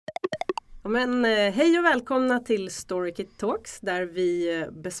Ja, men, hej och välkomna till Storykit Talks där vi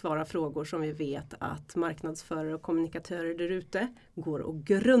besvarar frågor som vi vet att marknadsförare och kommunikatörer där ute går och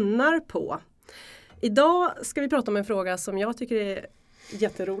grunnar på. Idag ska vi prata om en fråga som jag tycker är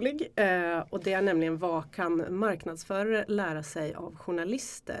jätterolig och det är nämligen vad kan marknadsförare lära sig av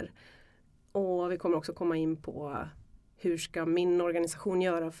journalister? Och vi kommer också komma in på hur ska min organisation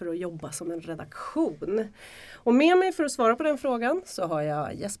göra för att jobba som en redaktion? Och med mig för att svara på den frågan så har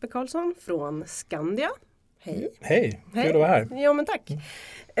jag Jesper Karlsson från Skandia. Hej! Hej, kul att vara här. Ja, men tack.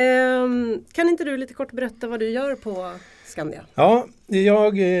 Kan inte du lite kort berätta vad du gör på Skandia? Ja,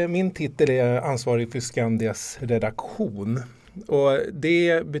 min titel är ansvarig för Skandias redaktion. Och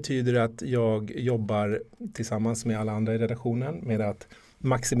det betyder att jag jobbar tillsammans med alla andra i redaktionen med att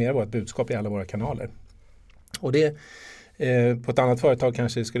maximera vårt budskap i alla våra kanaler. Och det på ett annat företag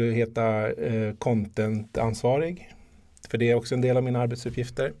kanske det skulle heta content-ansvarig. För det är också en del av mina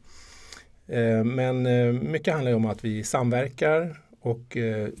arbetsuppgifter. Men mycket handlar om att vi samverkar och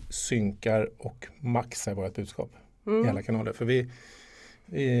synkar och maxar vårt budskap i alla kanaler. För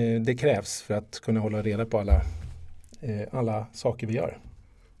det krävs för att kunna hålla reda på alla saker vi gör.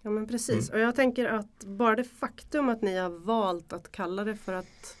 Ja, men precis. Och jag tänker att bara det faktum att ni har valt att kalla det för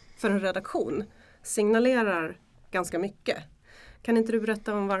en redaktion signalerar ganska mycket. Kan inte du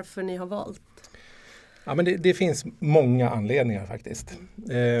berätta om varför ni har valt? Ja, men det finns många anledningar faktiskt.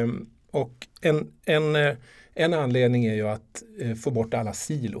 Och en anledning är ju att få bort alla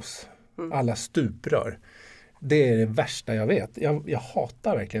silos, alla stuprör. Det är det värsta jag vet. Jag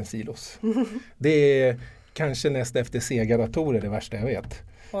hatar verkligen silos. Det är kanske näst efter sega datorer det värsta jag vet.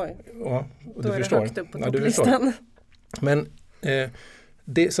 Oj, ja, och då du är förstår. Det högt upp på topplistan. Men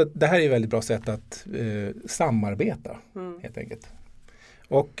så det här är ett väldigt bra sätt att samarbeta helt enkelt.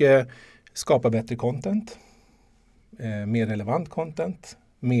 Och skapa bättre content, mer relevant content,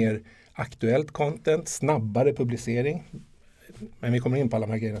 mer aktuellt content, snabbare publicering. Men vi kommer in på alla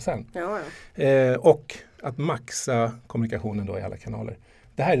de här grejerna sen. Ja. Och att maxa kommunikationen då i alla kanaler.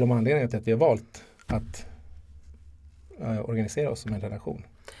 Det här är de anledningarna till att vi har valt att organisera oss som en redaktion.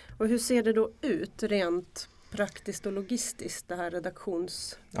 Och hur ser det då ut rent praktiskt och logistiskt, det här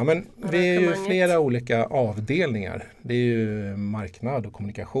Ja, men vi är ju flera olika avdelningar. Det är ju marknad och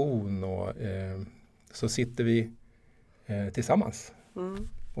kommunikation och så sitter vi tillsammans.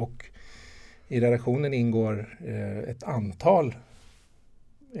 Och i redaktionen ingår ett antal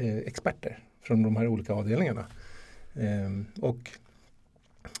experter från de här olika avdelningarna.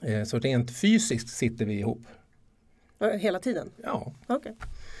 Så rent fysiskt sitter vi ihop. Hela tiden? Ja. Okej.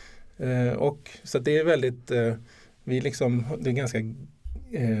 Och så det är väldigt, det är en ganska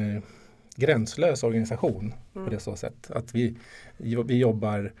gränslös organisation på det så sätt. Att vi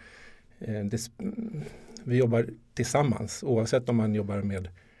jobbar tillsammans oavsett om man jobbar med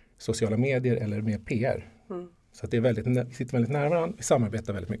sociala medier eller med PR. Så att det är vi sitter väldigt nära varandra, vi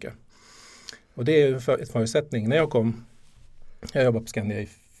samarbetar väldigt mycket. Och det är ett förutsättning. När jag jobbade på Skandia i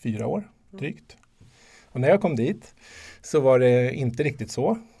 4 år drygt. Och när jag kom dit så var det inte riktigt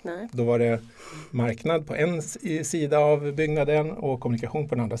så. Nej. Då var det marknad på en sida av byggnaden och kommunikation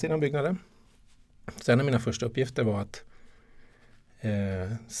på den andra sidan av byggnaden. Sen av mina första uppgifter var att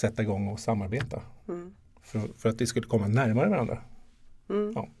sätta igång och samarbeta. För att vi skulle komma närmare varandra.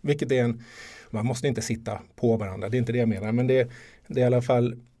 Ja, vilket är man måste inte sitta på varandra, det är inte det jag menar. Men det är i alla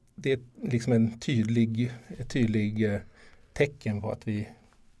fall det är liksom ett tydlig tecken på att vi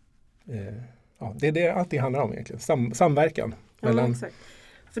det är det allt det handlar om egentligen. Samverkan. Exakt.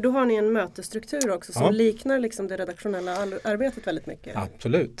 För då har ni en mötesstruktur också som liknar liksom det redaktionella arbetet väldigt mycket.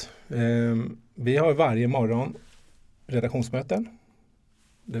 Absolut. Vi har varje morgon redaktionsmöten.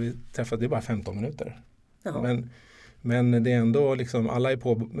 Där vi träffas, det är bara 15 minuter. Men det är ändå liksom alla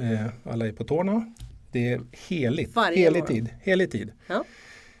är på tårna. Det är helig tid. Ja.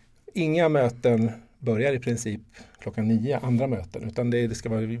 Inga möten börjar i princip 9:00, andra möten, utan det ska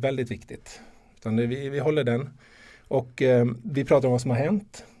vara väldigt viktigt. Utan vi håller den. Och vi pratar om vad som har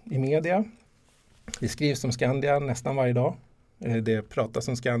hänt i media. Vi skrivs om Skandia nästan varje dag. Det pratas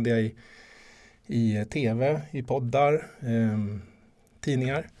om Skandia i tv, i poddar,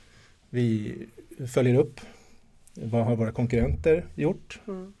 tidningar. Vi följer upp vad har våra konkurrenter gjort.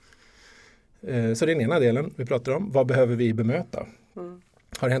 Så det är den ena delen vi pratar om. Vad behöver vi bemöta?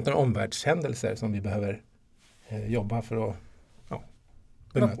 Har det hänt några omvärldshändelser som vi behöver jobba för att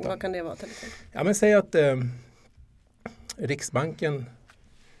bemöta? Vad kan det vara till exempel? Ja, men säg att Riksbanken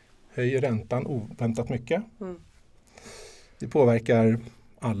höjer räntan oväntat mycket. Det påverkar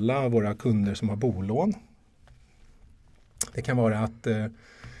alla våra kunder som har bolån. Det kan vara att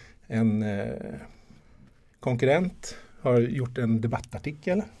en konkurrent har gjort en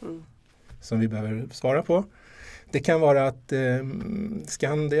debattartikel som vi behöver svara på. Det kan vara att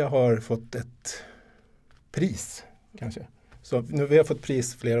Skandia har fått ett pris kanske. Så nu vi har fått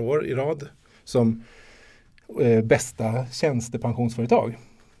pris flera år i rad som bästa tjänstepensionsföretag.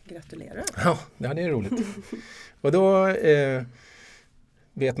 Gratulerar. Ja, det är roligt. Och då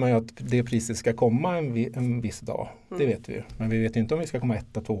vet man ju att det priset ska komma en viss dag. Det vet vi ju. Men vi vet ju inte om vi ska komma 1,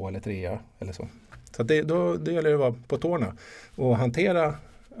 2 eller 3 eller så. Så då gäller det att vara på tårna och hantera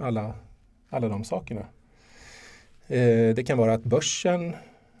alla de sakerna. Det kan vara att börsen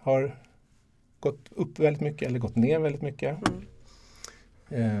har gått upp väldigt mycket eller gått ner väldigt mycket.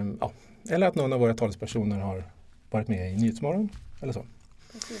 Eller att någon av våra talespersoner har varit med i Nyhetsmorgon eller så.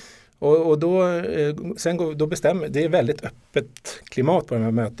 Och då bestämmer, det är väldigt öppet klimat på de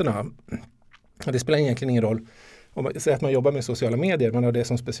här mötena. Och det spelar egentligen ingen roll om man säger att man jobbar med sociala medier, man har det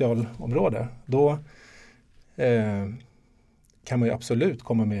som specialområde. Då kan man ju absolut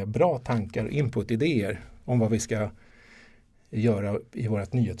komma med bra tankar och input, idéer om vad vi ska göra i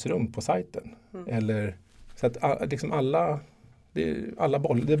vårt nyhetsrum på sajten. Eller så att liksom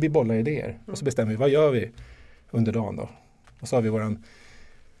det blir bollar idéer. Och så bestämmer vi, vad gör vi under dagen då? Och så har vi våran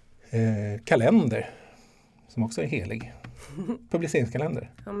kalender som också är helig.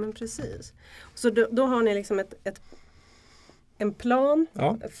 Publiceringskalender. Ja, men precis. Så då har ni liksom en plan,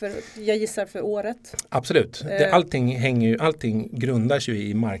 jag gissar för året. Absolut. Allting grundar sig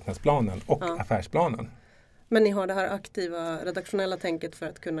i marknadsplanen och affärsplanen. Men ni har det här aktiva redaktionella tänket för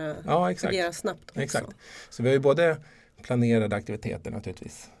att kunna agera snabbt också. Exakt. Så vi har ju både planerade aktiviteter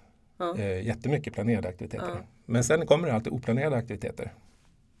naturligtvis. Jättemycket planerade aktiviteter. Men sen kommer det alltid oplanerade aktiviteter.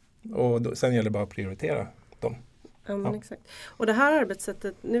 Och sen gäller det bara att prioritera dem. Ja, men exakt. Och det här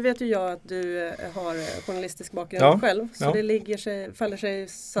arbetssättet, nu vet ju jag att du har journalistisk bakgrund själv. Så det faller sig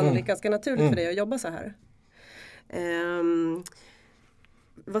sannolikt ganska naturligt för dig att jobba så här.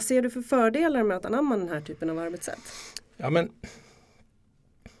 Vad ser du för fördelar med att anamma den här typen av arbetssätt? Ja, men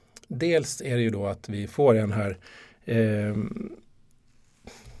dels är det ju då att vi får den här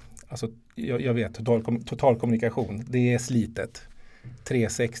jag vet, total kommunikation, det är slitet.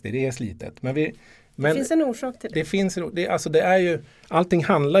 360, det är slitet. Men det finns en orsak till det. Allting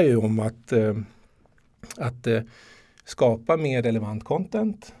handlar ju om att skapa mer relevant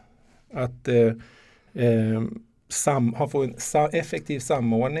content, att få en effektiv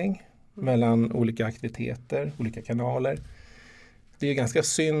samordning mellan olika aktiviteter, olika kanaler. Det är ju ganska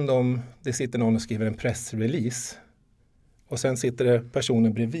synd om det sitter någon och skriver en pressrelease och sen sitter det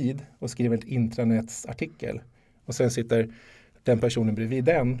personen bredvid och skriver ett intranetsartikel och sen sitter den personen bredvid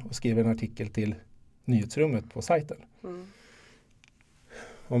den och skriver en artikel till nyhetsrummet på sajten.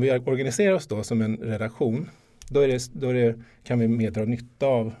 Om vi organiserar oss då som en redaktion, då kan vi mer dra nytta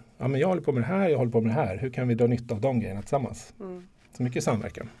av, men jag håller på med det här, jag håller på med det här. Hur kan vi dra nytta av de grejerna tillsammans? Så mycket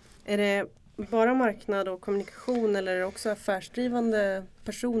samverkan. Är det bara marknad och kommunikation eller är det också affärsdrivande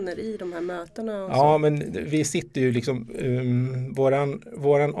personer i de här mötena? Ja, men vi sitter ju liksom,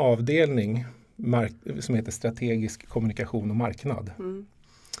 våran avdelning som heter strategisk kommunikation och marknad.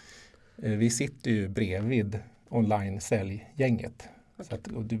 Vi sitter ju bredvid online-säljgänget. Så att,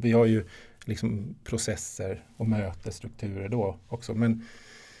 och vi har ju liksom processer och mötesstrukturer då också. Men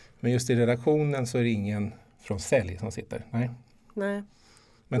just i redaktionen så är det ingen från sälj som sitter. Nej.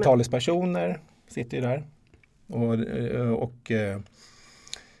 Men talespersoner sitter ju där. Och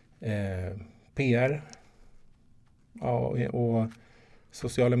PR. Och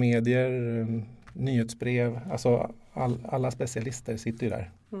sociala medier, nyhetsbrev. Alltså alla specialister sitter ju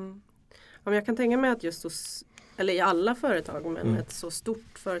där. Ja, jag kan tänka mig att just eller i alla företag, men ett så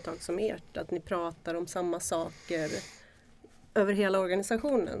stort företag som ert, att ni pratar om samma saker över hela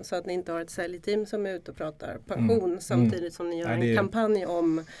organisationen, så att ni inte har ett säljteam som är ute och pratar pension samtidigt som ni gör en kampanj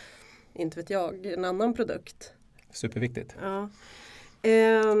om, inte vet jag, en annan produkt. Superviktigt. Ja.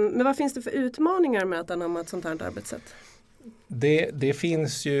 Men vad finns det för utmaningar med att anamma ett sånt här arbetssätt? Det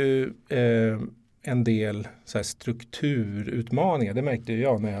finns ju en del så här strukturutmaningar. Det märkte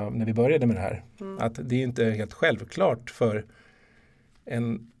jag när vi började med det här. Att det är inte helt självklart för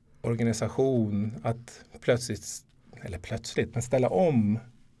en organisation att men ställa om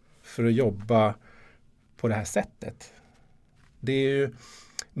för att jobba på det här sättet. Det är ju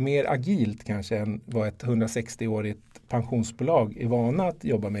mer agilt kanske än vad ett 160-årigt pensionsbolag är vana att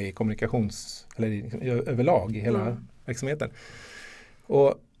jobba med i överlag i hela verksamheten.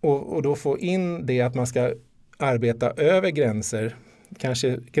 Och då få in det att man ska arbeta över gränser,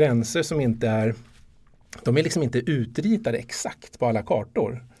 kanske gränser som inte är, de är liksom inte utritade exakt på alla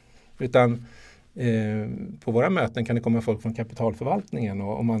kartor, utan på våra möten kan det komma folk från kapitalförvaltningen,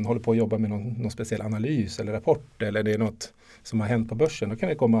 och om man håller på att jobba med någon speciell analys eller rapport eller det är något som har hänt på börsen, då kan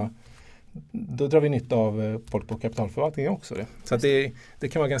det komma då drar vi nytta av folk på kapitalförvaltningen också. Så att det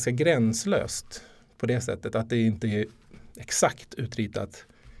kan vara ganska gränslöst på det sättet att det inte är exakt utritat.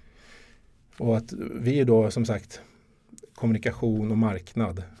 Och att vi är då som sagt kommunikation och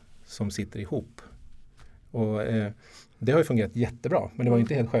marknad som sitter ihop. Och det har ju fungerat jättebra, men det var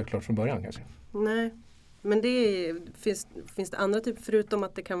inte helt självklart från början kanske. Nej, men finns det andra typer, förutom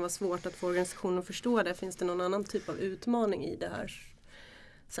att det kan vara svårt att få organisationen att förstå det, finns det någon annan typ av utmaning i det här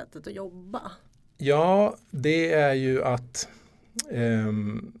sättet att jobba? Ja, det är ju att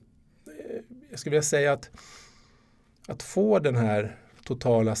jag skulle vilja säga att få den här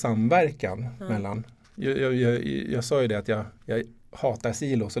totala samverkan mellan, jag sa ju det att jag hatar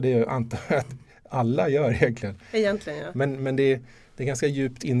silos, och det antar jag att alla gör egentligen. Ja. Men det är ganska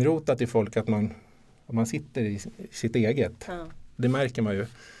djupt inrotat i folk att man sitter i sitt eget. Ja. Det märker man ju.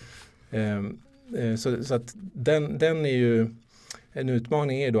 Så att den är ju en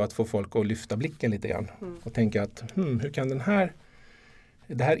utmaning är då att få folk att lyfta blicken lite grann och tänka att hur kan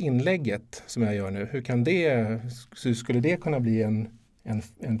det här inlägget som jag gör nu, hur skulle det kunna bli en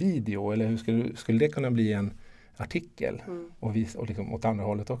video, eller hur skulle det kunna bli en artikel och liksom åt andra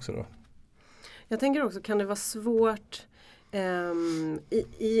hållet också då? Jag tänker också, kan det vara svårt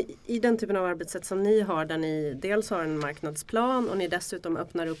i den typen av arbetssätt som ni har, där ni dels har en marknadsplan och ni dessutom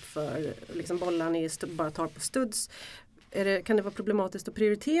öppnar upp för liksom bollar ni bara tar på studs. Kan det vara problematiskt att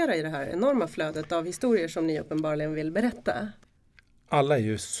prioritera i det här enorma flödet av historier som ni uppenbarligen vill berätta? Alla är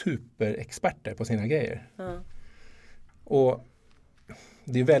ju superexperter på sina grejer. Ja. Och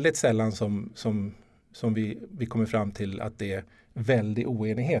det är väldigt sällan som vi kommer fram till att det är väldigt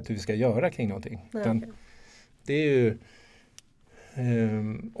oenighet hur vi ska göra kring någonting. Okay. Det är ju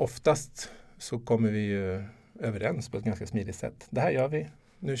oftast så kommer vi ju överens på ett ganska smidigt sätt. Det här gör vi,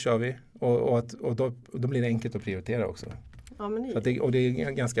 nu kör vi, och då blir det enkelt att prioritera också. Ja, men och det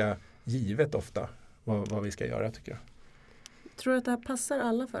är ganska givet ofta vad vi ska göra, tycker jag. Tror du att det här passar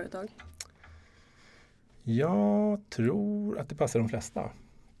alla företag? Jag tror att det passar de flesta.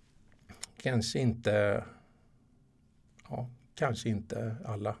 Kanske inte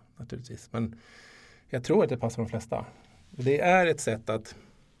alla naturligtvis. Men jag tror att det passar de flesta. Det är ett sätt att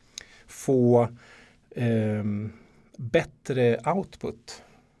få bättre output.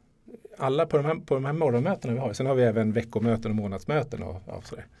 Alla på de här morgonmötena vi har. Sen har vi även veckomöten och månadsmöten. Och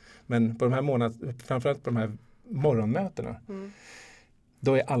sådär. Men på de här framförallt på de här morgonmötena.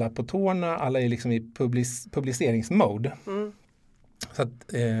 Då är alla på tårna. Alla är liksom i publiceringsmode. Så att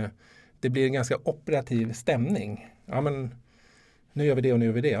det blir en ganska operativ stämning. Ja, men nu gör vi det och nu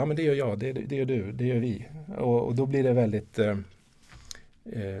gör vi det. Ja, men det gör jag, det gör du, det gör vi. Och då blir det väldigt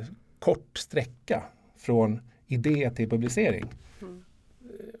kort sträcka från idé till publicering.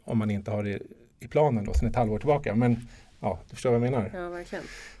 Om man inte har det i planen då, sen ett halvår tillbaka. Men ja, du förstår vad jag menar. Ja, verkligen.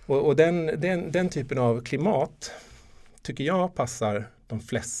 Och den typen av klimat tycker jag passar de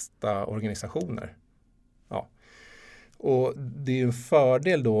flesta organisationer. Ja. Och det är ju en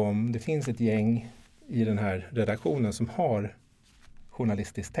fördel då om det finns ett gäng i den här redaktionen som har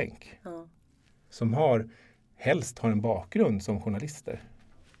journalistiskt tänk. Ja. Som helst har en bakgrund som journalister.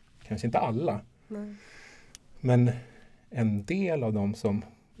 Kanske inte alla. Nej. Men en del av dem som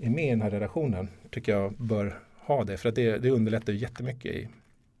är med i den här redaktionen tycker jag bör ha det. För att det underlättar ju jättemycket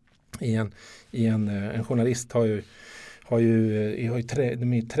en journalist de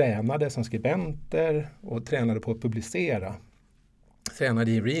är tränade som skribenter och tränade på att publicera.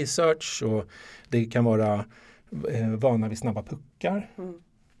 Tränade i research, och det kan vara vana vid snabba puckar.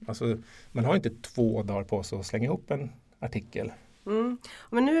 Alltså, man har inte 2 dagar på sig att slänga ihop en artikel.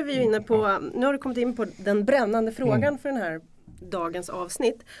 Men nu är vi inne på, nu har du kommit in på den brännande frågan för den här dagens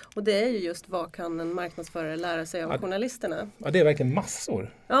avsnitt. Och det är ju just, vad kan en marknadsförare lära sig av journalisterna? Ja, det är verkligen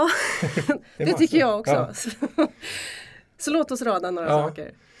massor. Ja, det tycker jag också. Ja. Så låt oss rada några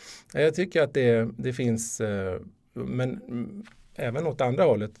saker. Jag tycker att det finns, men även åt andra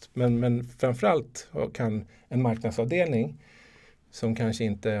hållet. Men framförallt kan en marknadsavdelning som kanske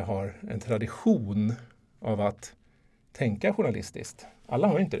inte har en tradition av att tänka journalistiskt. Alla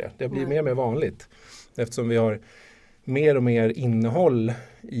har inte det. Det blir mer och mer vanligt. Eftersom vi har mer och mer innehåll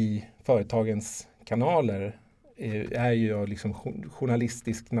i företagens kanaler är ju liksom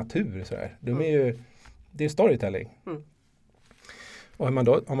journalistisk natur. Sådär. Det är storytelling. Och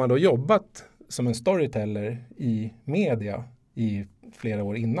har man då jobbat som en storyteller i media i flera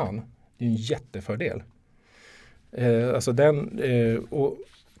år innan, det är en jättefördel. Alltså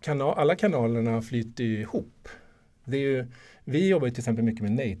alla kanalerna flyter ju ihop. Vi jobbar ju till exempel mycket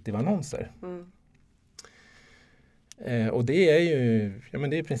med native-annonser. Och det är ju det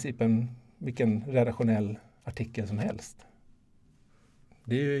är i princip vilken redaktionell artikel som helst.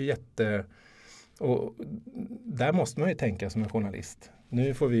 Det är ju och där måste man ju tänka som en journalist.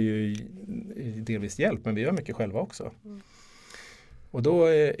 Nu får vi ju delvis hjälp, men vi gör mycket själva också. Och då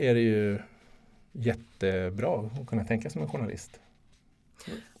är det ju jättebra att kunna tänka som en journalist.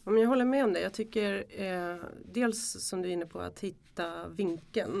 Om jag håller med om det. Jag tycker dels som du är inne på att hitta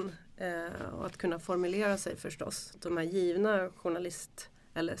vinkeln och att kunna formulera sig förstås. De här givna journalist-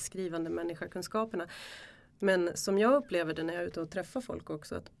 eller skrivande människakunskaperna. Men som jag upplever det när jag är ute och träffar folk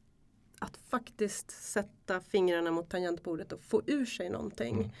också, att faktiskt sätta fingrarna mot tangentbordet och få ur sig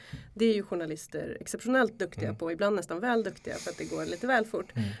någonting. Det är ju journalister exceptionellt duktiga på, ibland nästan väl duktiga för att det går lite väl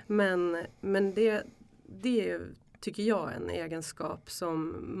fort. Men det tycker jag är en egenskap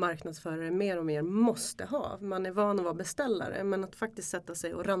som marknadsförare mer och mer måste ha. Man är van att vara beställare, men att faktiskt sätta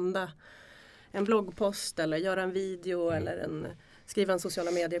sig och randa en bloggpost eller göra en video eller skriva en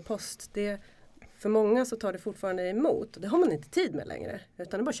sociala medier-post. För många så tar det fortfarande emot. Det har man inte tid med längre,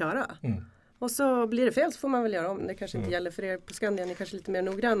 utan det är bara att köra. Och så blir det fel så får man väl göra om. Det kanske inte gäller för er på Skandia, ni är kanske lite mer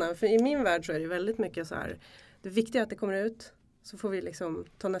noggranna. För i min värld så är det väldigt mycket så här, det viktiga är att det kommer ut, så får vi liksom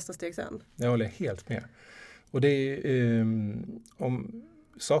ta nästa steg sen. Jag håller helt med. Och det är, om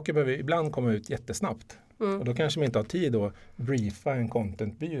saker behöver ibland komma ut jättesnabbt. Och då kanske man inte har tid att briefa en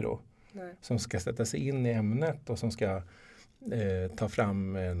contentbyrå som ska sätta sig in i ämnet och som ska ta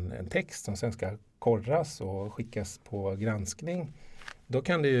fram en text som sen ska korras och skickas på granskning. Då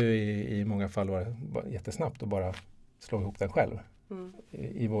kan det ju i många fall vara jättesnabbt att bara slå ihop den själv.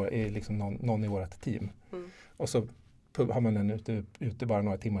 I liksom någon i vårt team. Och så har man den ute bara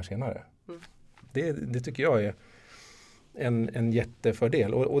några timmar senare. Det tycker jag är en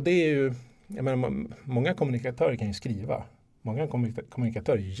jättefördel. Och det är ju, jag menar, många kommunikatörer kan ju skriva. Många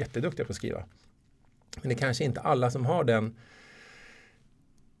kommunikatörer är jätteduktiga på att skriva. Men det är kanske inte alla som har den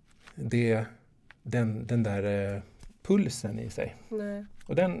den där pulsen i sig. Nej.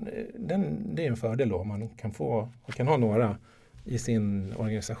 Och det är en fördel då. Man kan ha några i sin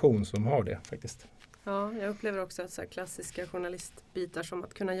organisation som har det faktiskt. Ja, jag upplever också att så här klassiska journalistbitar som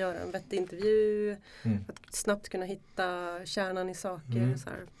att kunna göra en vettig intervju, att snabbt kunna hitta kärnan i saker. Så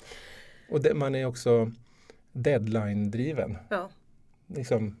här. Och man är också deadline-driven. Ja.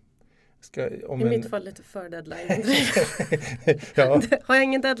 Liksom, i mitt fall lite för deadline-driven. Ja. Har jag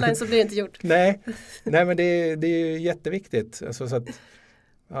ingen deadline så blir det inte gjort. Nej, men det är jätteviktigt. Alltså, så att,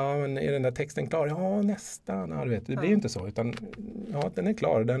 ja, men är den där texten klar? Ja, nästan. Ja, du vet, det blir ju inte så. Utan ja, den är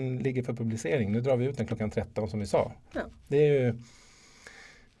klar. Den ligger för publicering. Nu drar vi ut den klockan 13 som vi sa. Ja. Det är ju...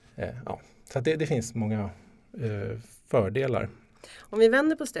 så att det finns många fördelar. Om vi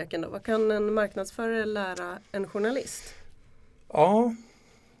vänder på steken då. Vad kan en marknadsförare lära en journalist? Ja,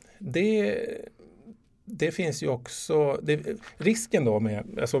 det finns ju också... risken då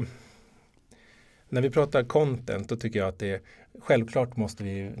med... Alltså, när vi pratar content då tycker jag att självklart måste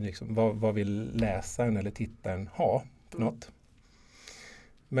vi liksom, vad vill läsaren eller tittaren ha för något.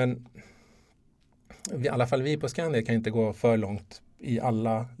 Men i alla fall vi på Skandia kan inte gå för långt i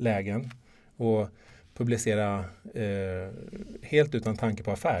alla lägen och publicera helt utan tanke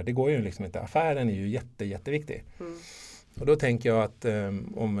på affär. Det går ju liksom inte. Affären är ju jätteviktig. Och då tänker jag att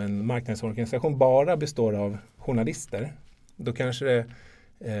om en marknadsorganisation bara består av journalister, då kanske det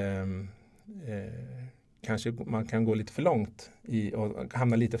kanske man kan gå lite för långt och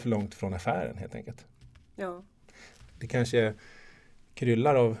hamna lite för långt från affären helt enkelt. Ja. Det kanske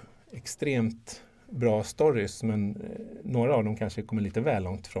kryllar av extremt bra stories, men några av dem kanske kommer lite väl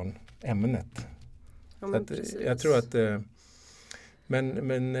långt från ämnet. Ja, men så att, jag tror att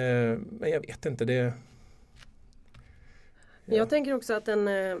men jag vet inte det. Ja. Jag tänker också att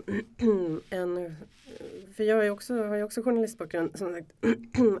för jag har ju också journalistbakgrund som sagt,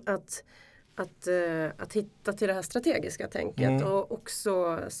 att hitta till det här strategiska tänket och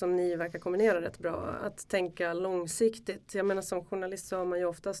också som ni verkar kombinera rätt bra, att tänka långsiktigt. Jag menar som journalist så har man ju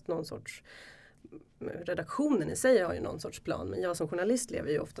oftast någon sorts, redaktionen i sig har ju någon sorts plan, men jag som journalist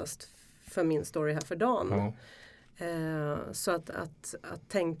lever ju oftast för min story här för dagen. Ja. Så att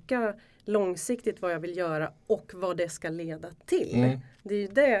tänka långsiktigt vad jag vill göra och vad det ska leda till. Det är ju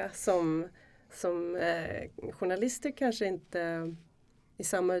det som journalister kanske inte i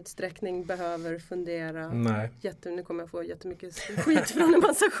samma utsträckning behöver fundera. Nej. Nu kommer jag få jättemycket skit från en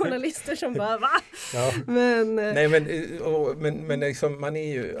massa journalister som bara va? Ja. Men liksom, man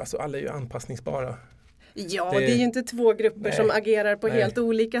är ju, alltså alla är ju anpassningsbara. Ja, det är ju inte två grupper som agerar på helt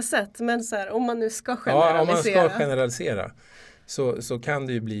olika sätt. Men så här, om man nu ska generalisera. Ja, om man ska generalisera så kan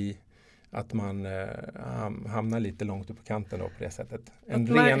det ju bli att man hamnar lite långt upp på kanten då, på det sättet. En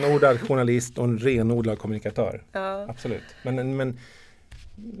renodlad journalist och en renodlad kommunikatör. Ja. Absolut. Men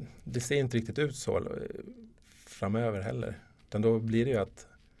det ser inte riktigt ut så framöver heller. Utan då blir det ju att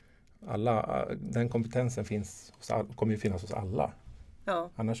den kompetensen kommer ju finnas hos alla. Ja.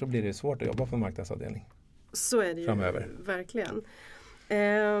 Annars så blir det svårt att jobba på en marknadsavdelning. Så är det ju framöver. Verkligen.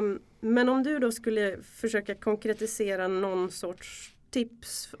 Men om du då skulle försöka konkretisera någon sorts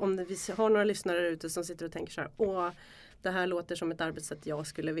tips, om vi har några lyssnare ute som sitter och tänker så här, det här låter som ett arbetssätt jag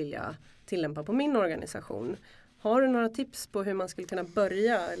skulle vilja tillämpa på min organisation. Har du några tips på hur man skulle kunna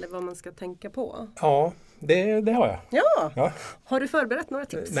börja eller vad man ska tänka på? Ja, det har jag. Ja. Har du förberett några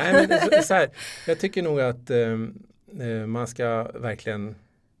tips? Nej, men det är så här, jag tycker nog att man ska verkligen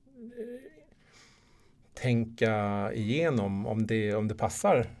tänka igenom om det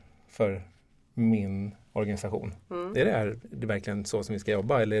passar för min organisation. Är det verkligen så som vi ska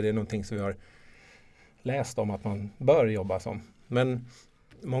jobba, eller är det någonting som vi har läst om att man bör jobba som? Men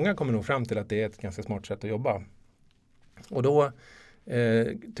många kommer nog fram till att det är ett ganska smart sätt att jobba. Och då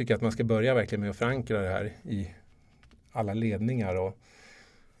tycker jag att man ska börja verkligen med att förankra det här i alla ledningar. Och,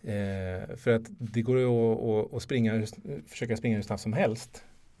 för att det går ju att försöka springa hur snabbt som helst.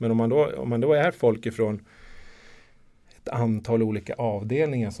 Men om man då är folk ifrån ett antal olika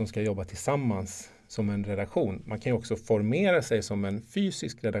avdelningar som ska jobba tillsammans som en redaktion. Man kan ju också formera sig som en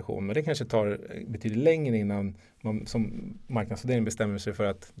fysisk redaktion, men det kanske tar betydligt längre innan man som marknadsavdelning bestämmer sig för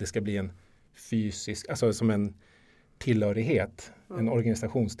att det ska bli en fysisk, alltså som en tillhörighet, en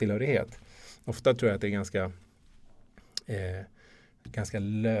organisationstillhörighet. Ofta tror jag att det är ganska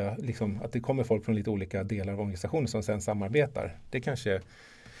liksom, att det kommer folk från lite olika delar av organisationen som sen samarbetar. Det kanske,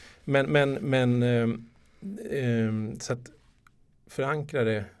 men så att förankra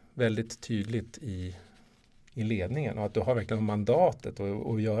det väldigt tydligt i ledningen och att du har verkligen mandatet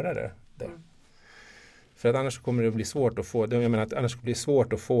att göra det. För att annars kommer det bli svårt att få, annars blir det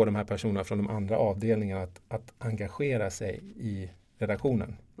svårt att få de här personerna från de andra avdelningarna att engagera sig i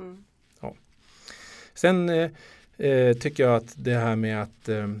redaktionen. Ja. Sen tycker jag att det här med att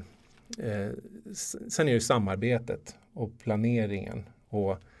sen är det samarbetet och planeringen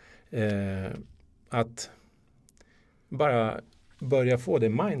och att bara börja få det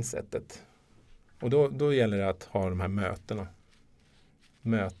mindsetet. Och då gäller det att ha de här mötena.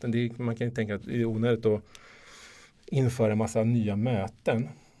 Man kan ju tänka att det är onödigt att införa en massa nya möten.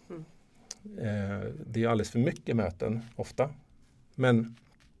 Det är alldeles för mycket möten ofta. Men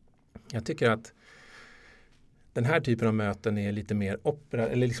jag tycker att den här typen av möten är lite mer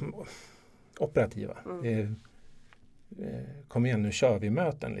operativa. Kom igen, nu kör vi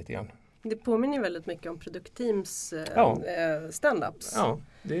möten lite grann. Det påminner väldigt mycket om produktteams stand-ups. Ja,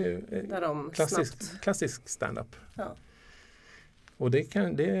 det är klassisk stand-up. Ja. Och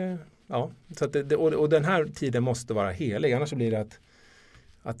och den här tiden måste vara helig, annars blir det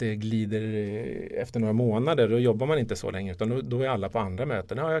att det glider efter några månader. Då jobbar man inte så länge, utan då är alla på andra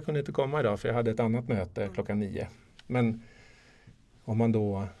möten. Ja, jag kunde inte komma idag för jag hade ett annat möte klockan 9. Men om man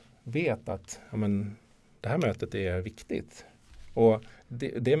då vet att det här mötet är viktigt. Och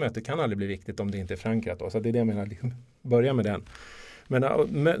det mötet kan aldrig bli viktigt om det inte är förankrat. Då. Så det är det jag menar, liksom, börja med den. Men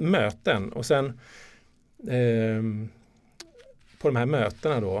möten och sen på de här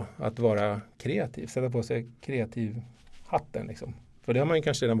mötena då att vara kreativ, sätta på sig kreativ hatten liksom. För det har man ju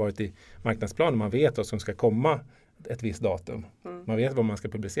kanske redan varit i marknadsplanen. Man vet vad som ska komma ett visst datum. Man vet vad man ska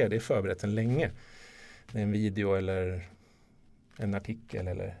publicera. Det är förberett sedan länge. Det är en video eller en artikel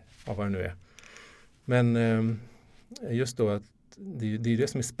eller vad det nu är. Men just då att det är det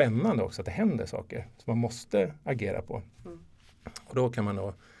som är spännande också. Att det händer saker som man måste agera på. Och då kan man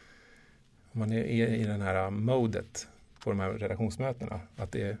då, om man är i den här modet på de här redaktionsmötena,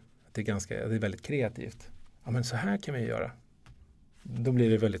 att det är väldigt kreativt. Ja, men så här kan vi göra. Då blir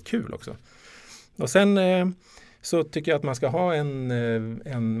det väldigt kul också. Och sen så tycker jag att man ska ha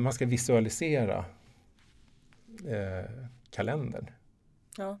man ska visualisera kalendern.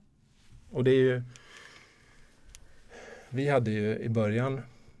 Ja. Och det är ju, vi hade ju i början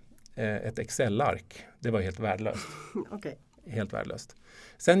ett Excel-ark. Det var helt värdelöst. Okay. Helt värdelöst.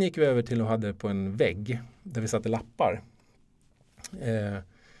 Sen gick vi över till att ha det på en vägg där vi satte lappar.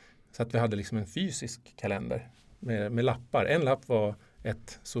 Så att vi hade liksom en fysisk kalender med lappar. En lapp var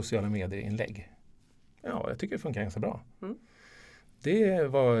ett sociala medier-inlägg. Ja, jag tycker det funkar ganska bra. Det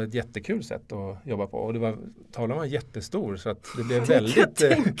var ett jättekul sätt att jobba på. Och tavlan var jättestor så att det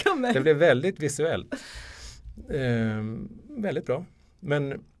blev väldigt visuellt. Väldigt bra.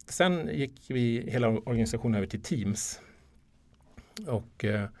 Men sen gick vi hela organisationen över till Teams. Och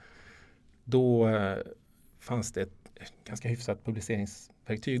då fanns det ett ganska hyfsat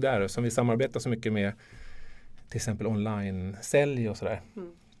publiceringsverktyg där som vi samarbetar så mycket med, till exempel online-sälj och sådär.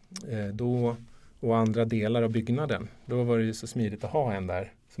 Då, och andra delar av byggnaden. Då var det ju så smidigt att ha en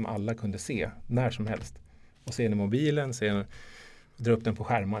där som alla kunde se när som helst. och se den i mobilen, dra upp den på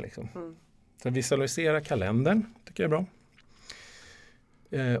skärmar liksom. Så visualisera kalendern tycker jag är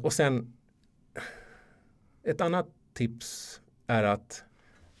bra. Och sen ett annat tips är att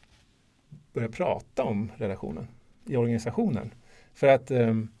börja prata om redaktionen i organisationen. För att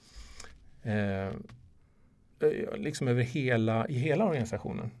liksom i hela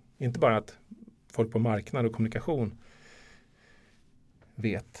organisationen. Inte bara att folk på marknad och kommunikation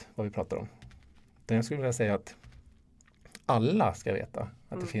vet vad vi pratar om. Utan jag skulle vilja säga att alla ska veta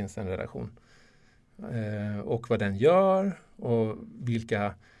att det finns en redaktion. Och vad den gör och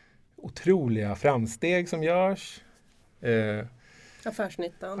vilka otroliga framsteg som görs.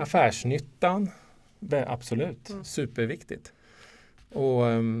 Affärsnyttan. Absolut. Superviktigt. Och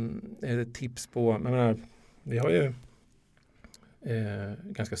tips på, jag menar, vi har ju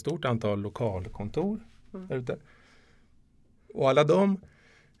ganska stort antal lokalkontor där ute. Och alla de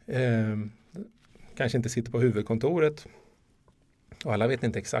kanske inte sitter på huvudkontoret. Och alla vet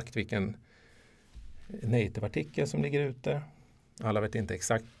inte exakt vilken native-artikel som ligger ute. Alla vet inte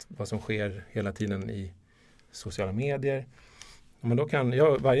exakt vad som sker hela tiden i sociala medier. Men då kan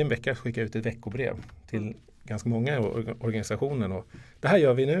jag varje vecka skicka ut ett veckobrev till ganska många organisationer. Och det här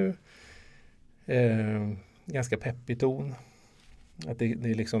gör vi nu. Ganska peppig ton. Att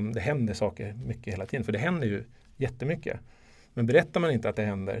det händer saker mycket hela tiden. För det händer ju jättemycket. Men berättar man inte att det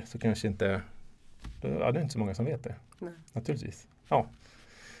händer så kanske inte... det är inte så många som vet det. Nej. Naturligtvis. Ja.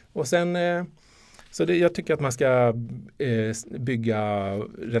 Och sen... jag tycker att man ska bygga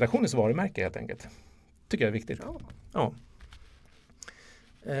redaktionens varumärke helt enkelt. Tycker jag är viktigt. Ja.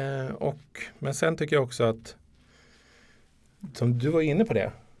 Men sen tycker jag också att, som du var inne på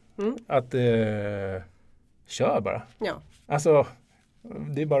det, att kör bara. Ja. Alltså,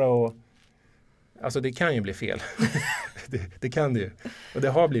 det är bara att, alltså det kan ju bli fel. det kan det ju. Och det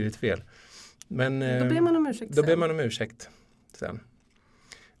har blivit fel. Men då ber man om ursäkt Då ber man om ursäkt sen.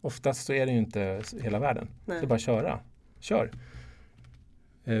 Oftast så är det ju inte hela världen. Nej. Så bara köra. Kör.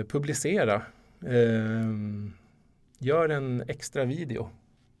 Publicera. Gör en extra video.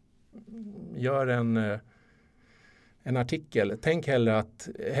 Gör en artikel. Tänk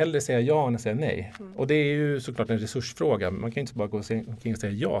hellre säga ja än att säga nej. Och det är ju såklart en resursfråga. Man kan inte bara gå och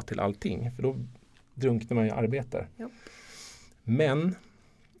säga ja till allting. För då drunknar man ju arbetar. Ja. Men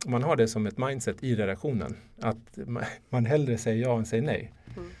om man har det som ett mindset i redaktionen. Att man hellre säger ja än säger nej.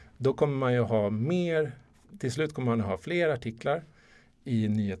 Då kommer man ju ha till slut kommer man ha fler artiklar i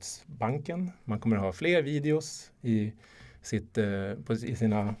nyhetsbanken. Man kommer ha fler videos i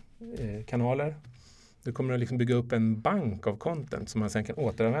sina kanaler. Du kommer att liksom bygga upp en bank av content som man sen kan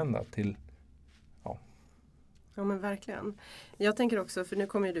återanvända till. Ja men verkligen. Jag tänker också, för nu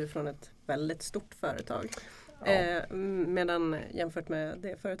kommer ju du från ett väldigt stort företag. Medan jämfört med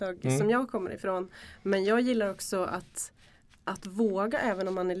det företag som jag kommer ifrån. Men jag gillar också att våga, även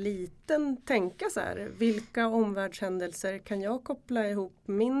om man är liten, tänka så här. Vilka omvärldshändelser kan jag koppla ihop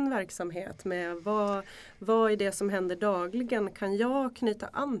min verksamhet med? Vad är det som händer dagligen? Kan jag knyta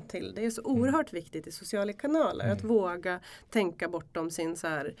an till? Det är så oerhört viktigt i sociala kanaler. Att våga tänka bortom sin så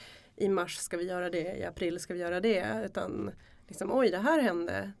här, i mars ska vi göra det, i april ska vi göra det. Utan liksom, oj det här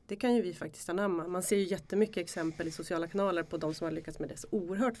hände, det kan ju vi faktiskt anamma. Man ser ju jättemycket exempel i sociala kanaler på de som har lyckats med det så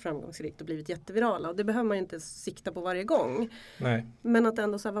oerhört framgångsrikt och blivit jättevirala. Och det behöver man ju inte sikta på varje gång. Nej. Men att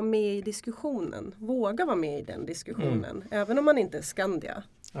ändå så här, vara med i diskussionen. Våga vara med i den diskussionen. Även om man inte är Skandia.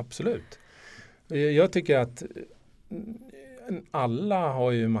 Absolut. Jag tycker att alla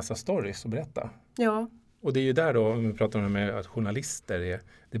har ju en massa stories att berätta. Ja. Och det är ju där då, om vi pratar om det med att journalister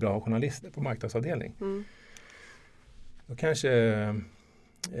det är bra att ha journalister på marknadsavdelning. Då kanske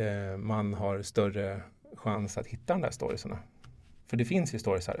man har större chans att hitta de där storiesarna. För det finns ju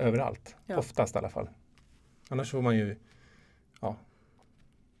storiesar överallt. Ja. Oftast i alla fall. Annars får man ju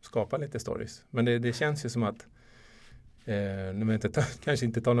skapa lite stories. Men det känns ju som att nu vill jag kanske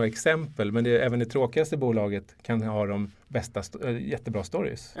inte ta några exempel, men även det tråkigaste bolaget kan ha de bästa jättebra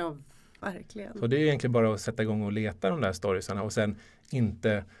stories. Ja, verkligen. Så det är egentligen bara att sätta igång och leta de där storiesarna och sen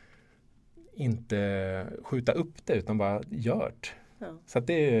inte skjuta upp det utan bara gjort. Ja. Så att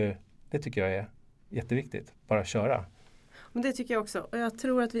det tycker jag är jätteviktigt. Bara köra. Men det tycker jag också. Och jag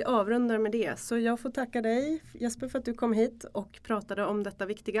tror att vi avrundar med det. Så jag får tacka dig Jesper för att du kom hit och pratade om detta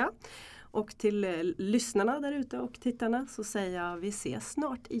viktiga. Och till lyssnarna där ute och tittarna så säger jag vi ses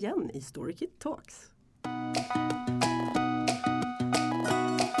snart igen i Storykit Talks.